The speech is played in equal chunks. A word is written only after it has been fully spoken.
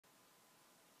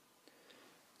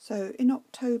So in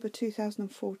October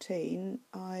 2014,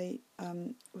 I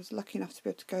was lucky enough to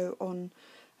be able to go on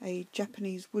a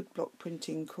Japanese woodblock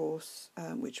printing course,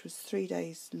 which was 3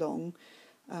 days long,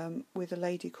 with a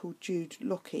lady called Jude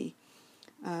Lockie.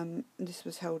 This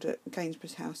was held at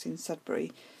Gainsborough's house in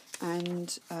Sudbury,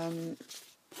 and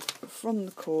from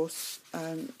the course,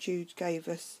 Jude gave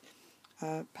us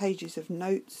pages of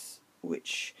notes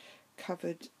which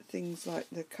covered things like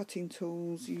the cutting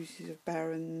tools, uses of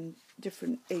barren,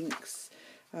 different inks,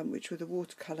 which were the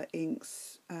watercolour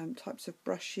inks, types of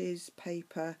brushes,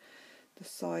 paper, the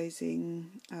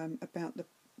sizing, about the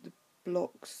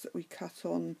blocks that we cut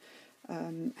on,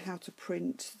 how to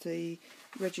print, the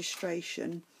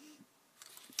registration,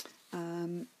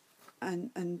 and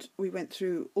we went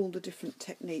through all the different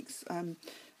techniques,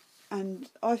 and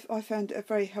I found it a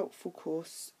very helpful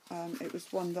course. It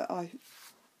was one that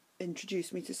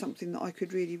introduced me to something that I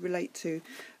could really relate to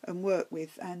and work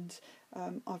with, and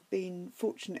I've been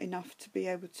fortunate enough to be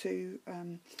able to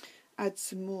add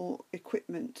some more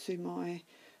equipment to my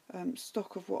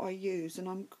stock of what I use,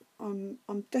 and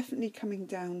I'm definitely coming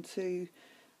down to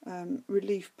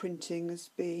relief printing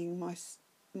as being my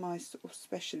sort of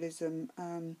specialism.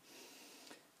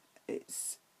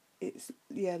 It's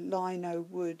lino,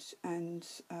 wood, and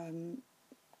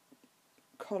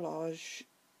collage,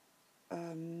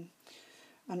 and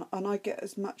I get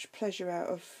as much pleasure out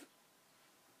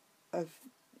of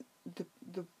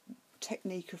the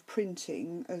technique of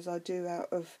printing as I do out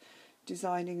of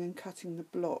designing and cutting the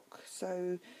block.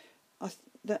 So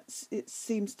it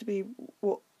seems to be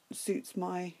what suits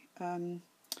my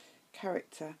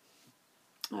character.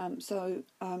 So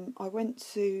I went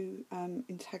to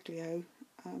Intaglio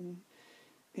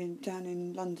down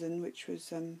in London, which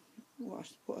was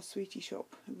what a sweetie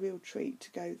shop, a real treat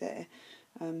to go there.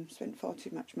 Spent far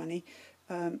too much money,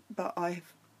 but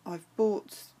I've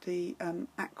bought the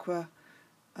aqua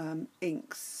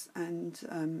inks,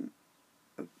 and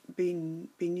been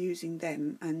using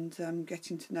them, and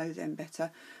getting to know them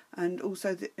better, and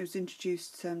also I was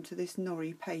introduced to this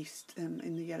nori paste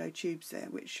in the yellow tubes there,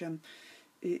 which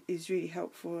is really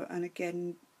helpful, and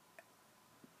again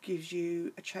gives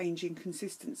you a change in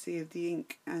consistency of the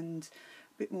ink and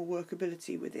a bit more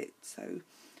workability with it. So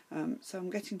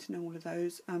I'm getting to know all of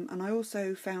those, and I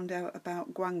also found out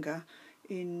about Guanga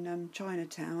in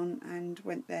Chinatown, and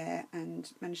went there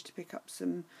and managed to pick up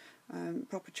some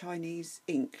proper Chinese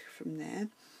ink from there.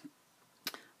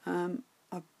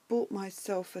 I bought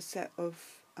myself a set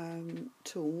of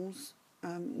tools,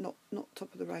 not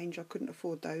top of the range, I couldn't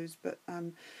afford those, but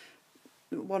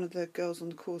one of the girls on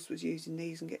the course was using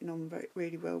these and getting on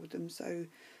really well with them, so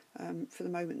for the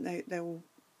moment they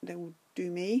will do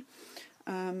me.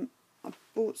 I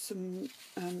bought some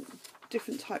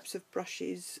different types of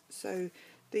brushes, so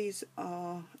these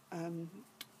are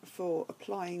for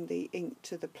applying the ink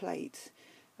to the plate,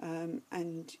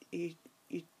 and you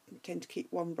tend to keep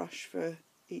one brush for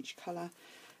each colour,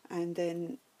 and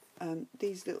then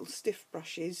these little stiff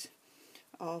brushes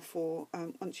are for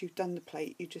once you've done the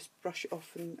plate, you just brush it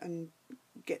off and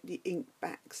get the ink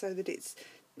back so that it's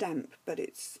damp, but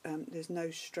it's there's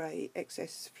no stray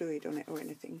excess fluid on it or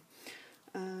anything.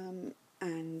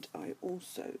 And I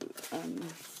also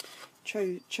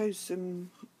chose some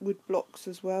wood blocks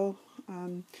as well,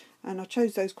 and I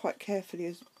chose those quite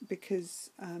carefully because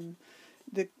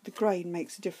the grain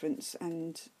makes a difference,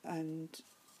 and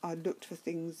I looked for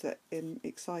things that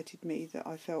excited me, that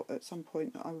I felt at some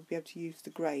point that I would be able to use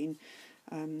the grain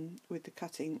with the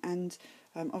cutting. And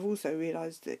I've also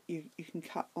realised that you can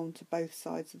cut onto both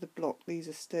sides of the block. These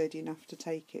are sturdy enough to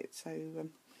take it, so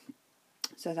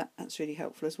that's really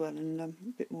helpful as well, and a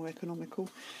bit more economical.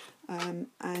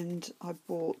 And I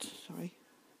bought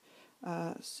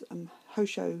some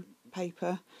Hosho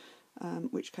paper,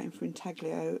 which came from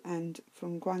Intaglio, and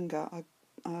from Guanga I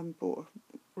bought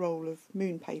a roll of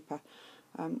moon paper,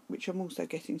 which I'm also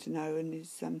getting to know, and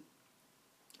is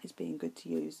being good to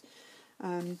use.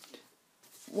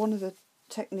 One of the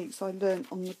techniques I learnt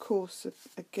on the course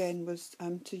again was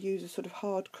to use a sort of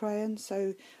hard crayon.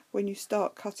 So when you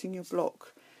start cutting your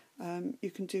block,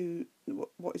 you can do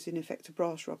what is in effect a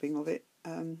brass rubbing of it,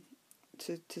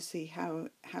 to see how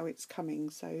it's coming.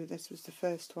 So this was the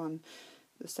first one,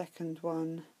 the second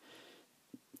one,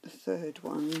 the third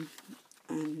one,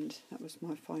 and that was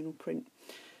my final print.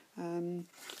 And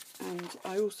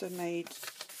I also made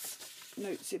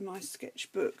notes in my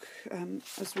sketchbook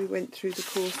as we went through the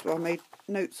course. Well, I made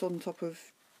notes on top of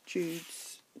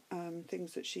Jude's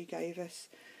things that she gave us,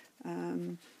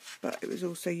 but it was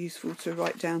also useful to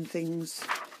write down things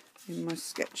in my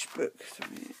sketchbook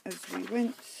as we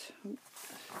went.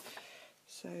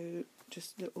 So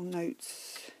just little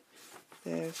notes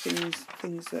there,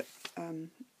 things that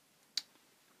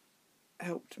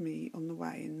helped me on the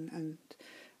way, and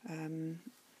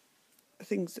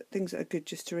things that are good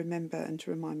just to remember and to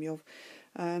remind me of.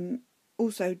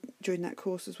 Also during that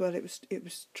course as well, it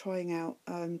was trying out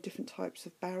different types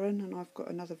of barren, and I've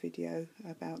got another video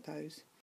about those.